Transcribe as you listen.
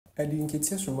Eddie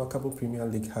Nketiah's remarkable Premier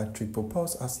League hat-trick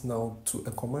propels Arsenal to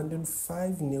a commanding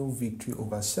 5-0 victory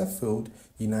over Sheffield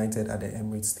United at the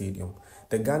Emirates Stadium.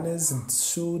 The Gunners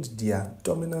showed their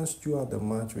dominance throughout the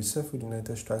match, with Sheffield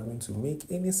United struggling to make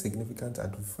any significant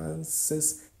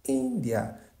advances in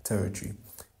their territory.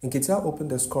 Nketiah opened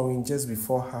the scoring just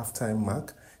before half-time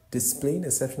mark, displaying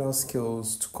exceptional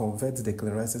skills to convert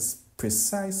Declan Rice's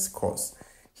precise cross.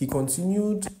 He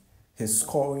continued his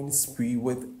scoring spree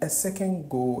with a second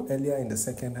goal earlier in the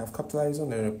second half,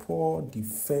 capitalizing on a poor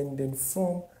defending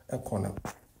from a corner.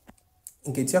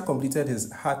 Nketiah completed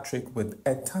his hat-trick with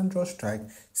a thunderous strike,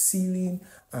 sealing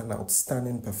an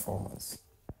outstanding performance.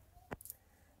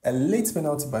 A late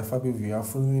penalty by Fabio Vieira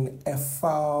following a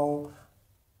foul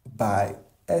by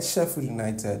a Sheffield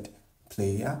United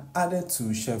player added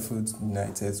to Sheffield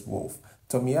United's woes.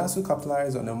 Tomiyasu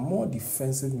capitalized on a more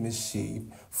defensive misshape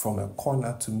from a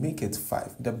corner to make it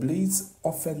 5. The Blades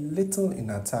offered little in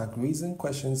attack, raising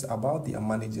questions about their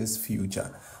manager's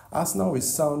future. Arsenal's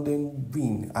resounding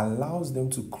win allows them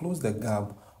to close the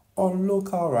gap on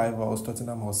local rivals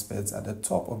Tottenham Hotspur at the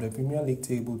top of the Premier League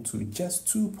table to just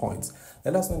 2 points.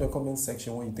 Let us know in the comment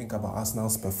section what you think about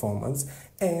Arsenal's performance,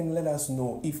 and let us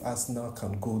know if Arsenal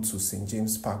can go to St.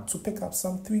 James Park to pick up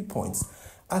some 3 points.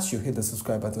 As you hit the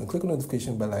subscribe button, click the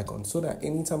notification bell icon so that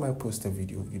anytime I post a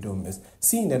video, you don't miss.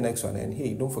 See you in the next one, and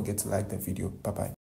hey, don't forget to like the video. Bye-bye.